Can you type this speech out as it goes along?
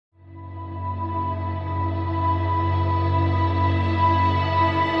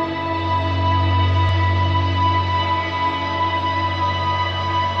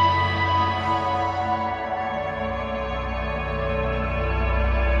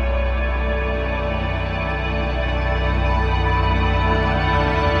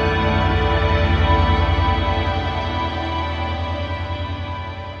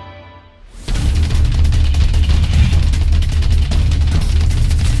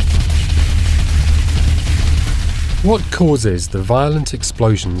What causes the violent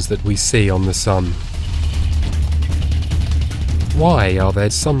explosions that we see on the Sun? Why are there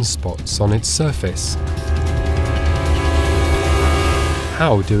sunspots on its surface?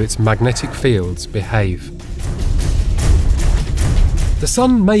 How do its magnetic fields behave? The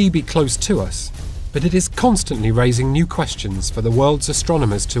Sun may be close to us, but it is constantly raising new questions for the world's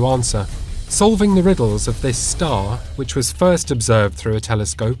astronomers to answer. Solving the riddles of this star, which was first observed through a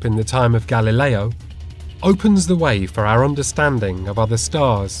telescope in the time of Galileo, opens the way for our understanding of other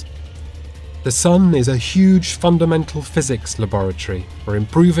stars. The Sun is a huge fundamental physics laboratory for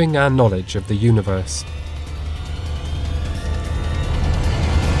improving our knowledge of the universe.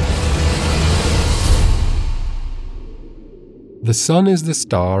 The Sun is the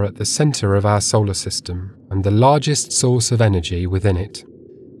star at the centre of our solar system and the largest source of energy within it.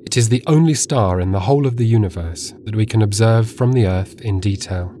 It is the only star in the whole of the universe that we can observe from the Earth in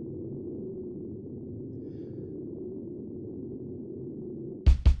detail.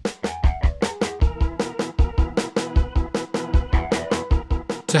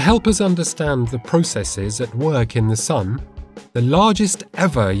 To help us understand the processes at work in the Sun, the largest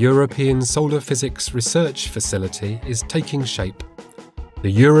ever European solar physics research facility is taking shape, the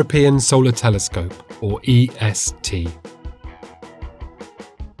European Solar Telescope, or EST.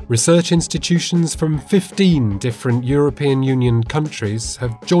 Research institutions from 15 different European Union countries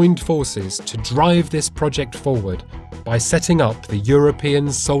have joined forces to drive this project forward by setting up the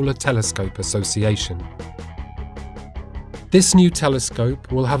European Solar Telescope Association. This new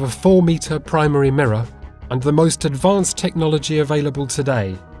telescope will have a 4-metre primary mirror and the most advanced technology available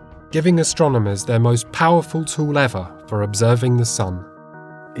today, giving astronomers their most powerful tool ever for observing the Sun.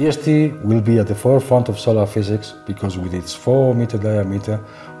 EST will be at the forefront of solar physics because with its 4-metre diameter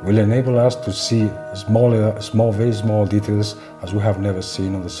will enable us to see very small details as we have never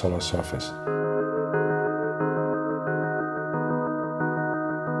seen on the solar surface.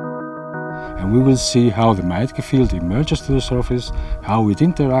 And we will see how the magnetic field emerges to the surface, how it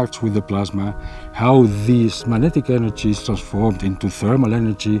interacts with the plasma, how this magnetic energy is transformed into thermal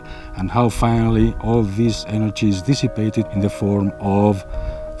energy, and how finally all this energy is dissipated in the form of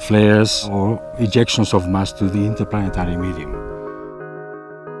flares or ejections of mass to the interplanetary medium.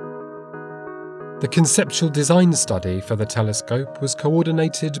 The conceptual design study for the telescope was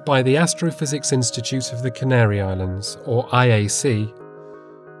coordinated by the Astrophysics Institute of the Canary Islands, or IAC,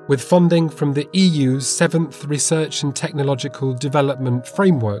 with funding from the EU's 7th Research and Technological Development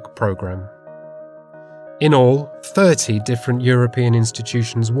Framework Programme. In all, 30 different European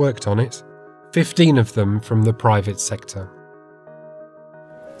institutions worked on it, 15 of them from the private sector.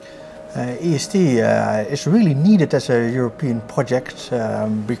 EST is really needed as a European project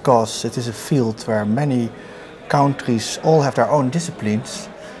because it is a field where many countries all have their own disciplines.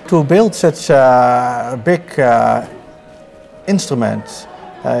 To build such a big instrument,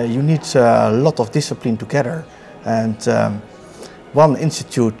 you need a lot of discipline together, and one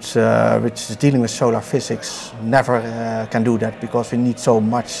institute which is dealing with solar physics never can do that because we need so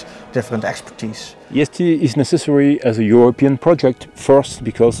much different expertise. EST is necessary as a European project, first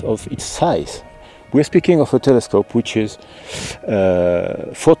because of its size. We're speaking of a telescope which is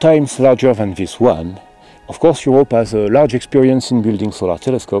 4 times larger than this one. Of course, Europe has a large experience in building solar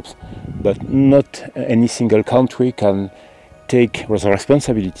telescopes, but not any single country can take the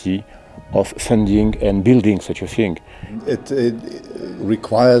responsibility of funding and building such a thing. It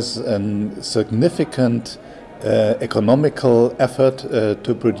requires a significant economical effort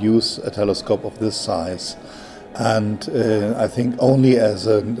to produce a telescope of this size, and I think only as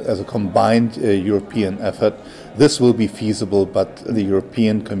a combined European effort this will be feasible, but the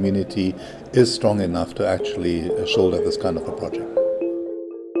European community is strong enough to actually shoulder this kind of a project.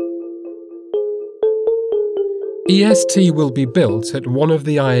 EST will be built at one of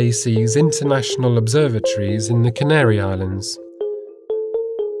the IAC's international observatories in the Canary Islands.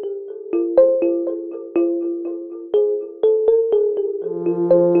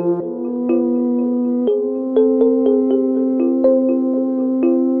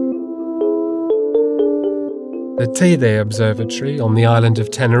 The Teide Observatory on the island of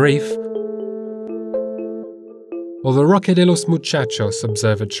Tenerife, or the Roque de los Muchachos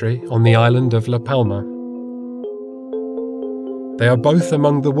Observatory on the island of La Palma. They are both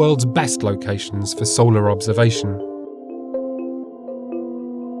among the world's best locations for solar observation.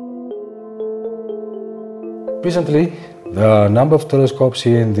 Presently, there are a number of telescopes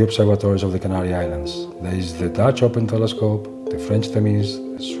here in the observatories of the Canary Islands. There is the Dutch Open Telescope, the French Themis,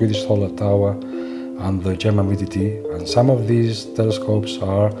 the Swedish Solar Tower, and the German VTT, and some of these telescopes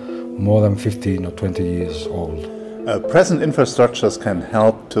are more than 15 or 20 years old. Present infrastructures can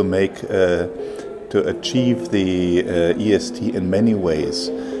help to make to achieve the EST in many ways.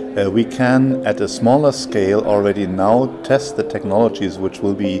 We can, at a smaller scale, already now test the technologies which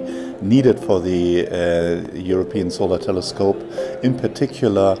will be needed for the European Solar Telescope. In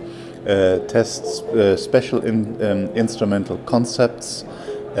particular, test special instrumental concepts,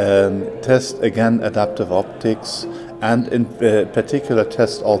 test again adaptive optics, and in particular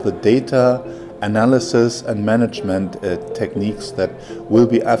test all the data analysis and management techniques that will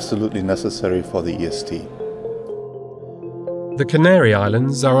be absolutely necessary for the EST. The Canary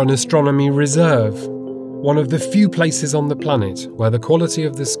Islands are an astronomy reserve, one of the few places on the planet where the quality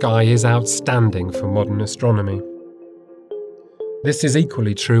of the sky is outstanding for modern astronomy. This is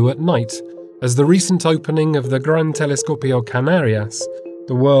equally true at night, as the recent opening of the Gran Telescopio Canarias,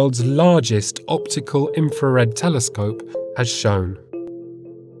 the world's largest optical infrared telescope, has shown.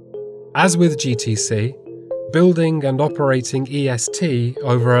 As with GTC, building and operating EST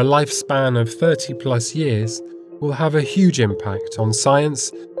over a lifespan of 30+ years will have a huge impact on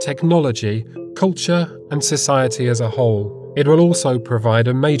science, technology, culture and society as a whole. It will also provide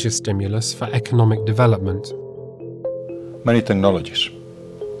a major stimulus for economic development. Many technologies,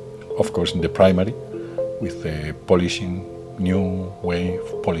 of course in the primary, with the polishing, new way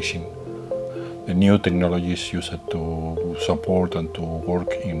of polishing, the new technologies used to support and to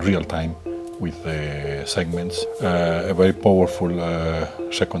work in real time with the segments, a very powerful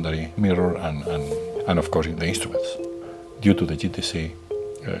secondary mirror and of course in the instruments. Due to the GTC,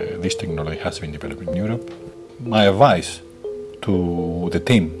 this technology has been developed in Europe. My advice to the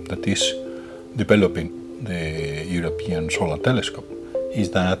team that is developing the European Solar Telescope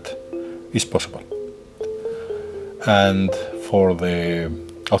is that it's possible. And for the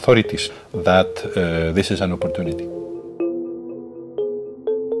authorities that this is an opportunity.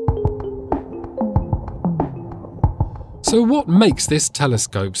 So what makes this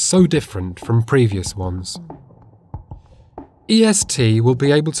telescope so different from previous ones? EST will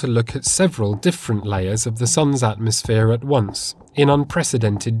be able to look at several different layers of the Sun's atmosphere at once, in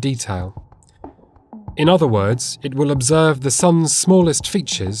unprecedented detail. In other words, it will observe the Sun's smallest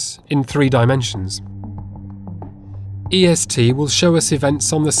features in 3 dimensions. EST will show us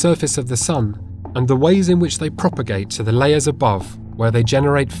events on the surface of the Sun and the ways in which they propagate to the layers above, where they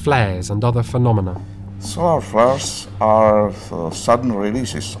generate flares and other phenomena. Solar flares are sudden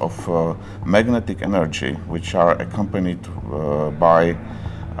releases of magnetic energy which are accompanied by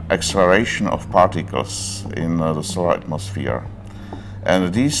acceleration of particles in the solar atmosphere.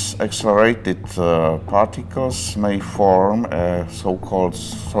 And these accelerated particles may form a so-called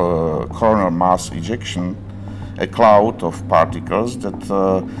coronal mass ejection, a cloud of particles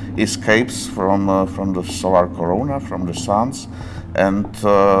that escapes from the solar corona, from the suns, and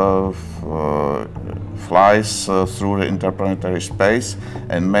flies through the interplanetary space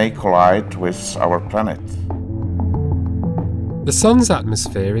and may collide with our planet. The Sun's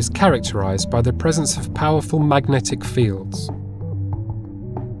atmosphere is characterized by the presence of powerful magnetic fields.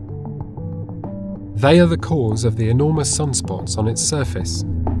 They are the cause of the enormous sunspots on its surface.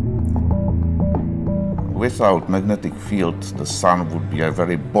 Without magnetic field, the Sun would be a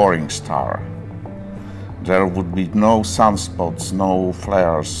very boring star. There would be no sunspots, no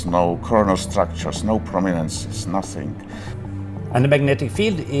flares, no coronal structures, no prominences, nothing. And the magnetic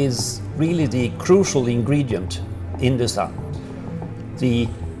field is really the crucial ingredient in the Sun. The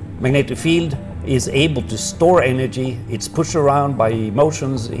magnetic field is able to store energy. It's pushed around by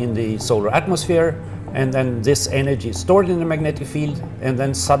motions in the solar atmosphere, and then this energy is stored in the magnetic field and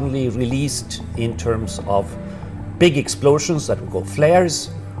then suddenly released in terms of big explosions that we call flares,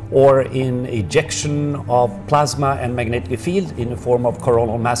 or in ejection of plasma and magnetic field in the form of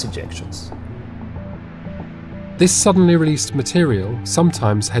coronal mass ejections. This suddenly released material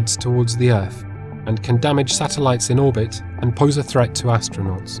sometimes heads towards the Earth and can damage satellites in orbit and pose a threat to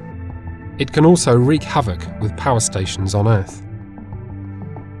astronauts. It can also wreak havoc with power stations on Earth.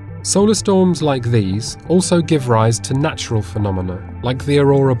 Solar storms like these also give rise to natural phenomena like the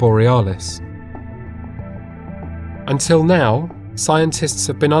aurora borealis. Until now, scientists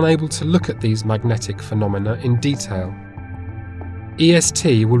have been unable to look at these magnetic phenomena in detail.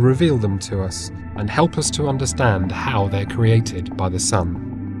 EST will reveal them to us and help us to understand how they're created by the Sun.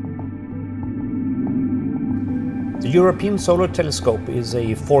 The European Solar Telescope is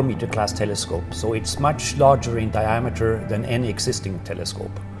a 4-meter class telescope, so it's much larger in diameter than any existing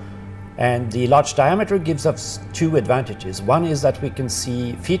telescope. And the large diameter gives us 2 advantages. One is that we can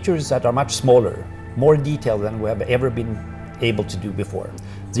see features that are much smaller, more detailed than we have ever been able to do before.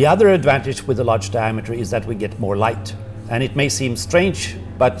 The other advantage with the large diameter is that we get more light. And it may seem strange,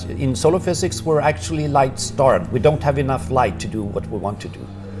 but in solar physics we're actually light starved. We don't have enough light to do what we want to do.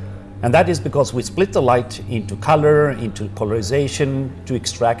 And that is because we split the light into color, into polarization, to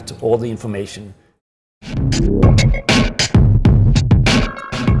extract all the information.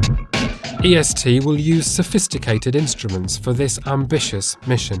 EST will use sophisticated instruments for this ambitious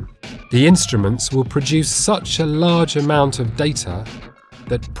mission. The instruments will produce such a large amount of data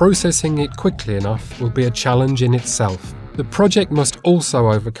that processing it quickly enough will be a challenge in itself. The project must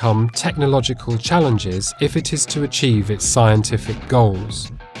also overcome technological challenges if it is to achieve its scientific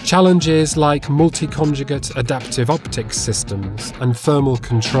goals. Challenges like multi-conjugate adaptive optics systems and thermal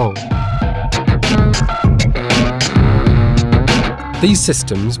control. These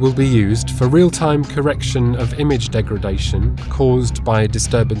systems will be used for real-time correction of image degradation caused by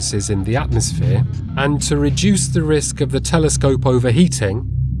disturbances in the atmosphere and to reduce the risk of the telescope overheating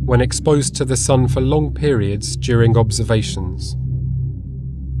when exposed to the sun for long periods during observations.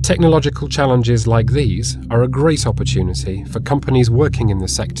 Technological challenges like these are a great opportunity for companies working in the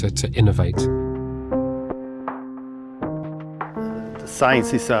sector to innovate.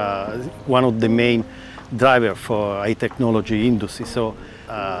 Science is one of the main driver for high technology industry. So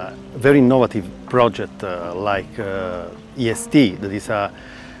a very innovative project like EST, that is a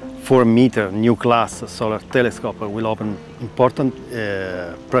 4-meter new class solar telescope, will open important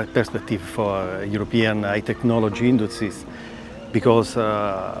perspective for European high technology industries, because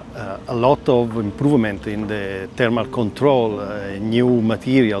a lot of improvement in the thermal control, new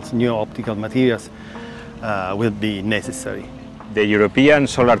materials, new optical materials will be necessary. The European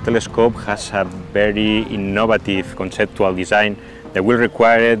Solar Telescope has a very innovative conceptual design that will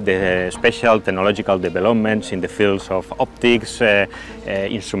require the special technological developments in the fields of optics,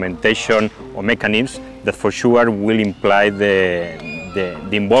 instrumentation or mechanisms that for sure will imply the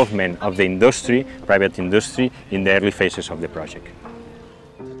involvement of the industry, private industry, in the early phases of the project.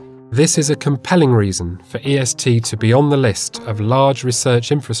 This is a compelling reason for EST to be on the list of large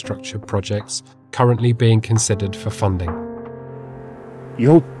research infrastructure projects currently being considered for funding.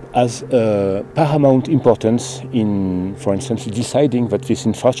 Europe has paramount importance in, for instance, deciding that this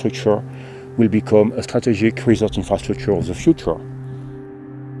infrastructure will become a strategic research infrastructure of the future.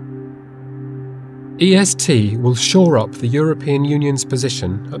 EST will shore up the European Union's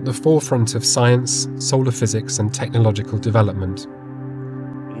position at the forefront of science, solar physics and technological development.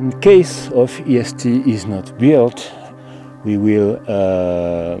 In case of EST is not built, we will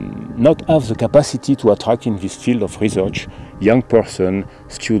not have the capacity to attract in this field of research young persons,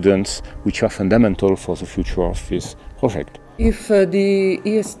 students, which are fundamental for the future of this project. If the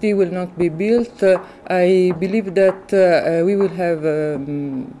EST will not be built, I believe that we will have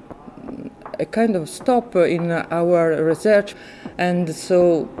a kind of stop in our research, and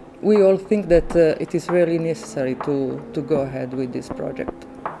so we all think that it is really necessary to go ahead with this project.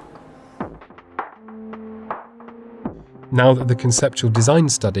 Now that the conceptual design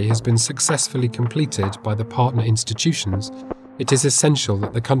study has been successfully completed by the partner institutions, it is essential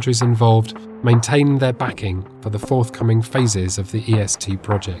that the countries involved maintain their backing for the forthcoming phases of the EST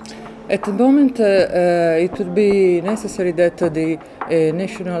project. At the moment, it would be necessary that the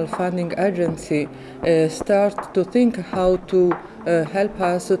National Funding Agency start to think how to help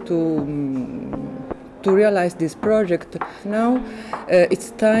us to realize this project. Now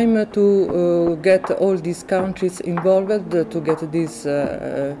it's time to get all these countries involved to get this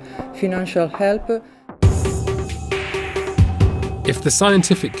financial help. If the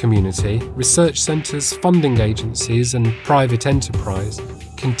scientific community, research centres, funding agencies and private enterprise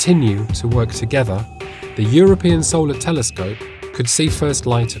continue to work together, the European Solar Telescope could see first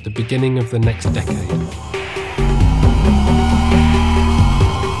light at the beginning of the next decade.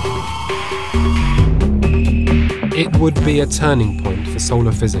 It would be a turning point for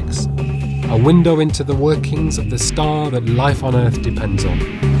solar physics, a window into the workings of the star that life on Earth depends on.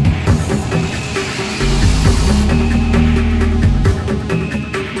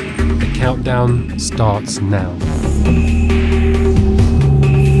 The countdown starts now.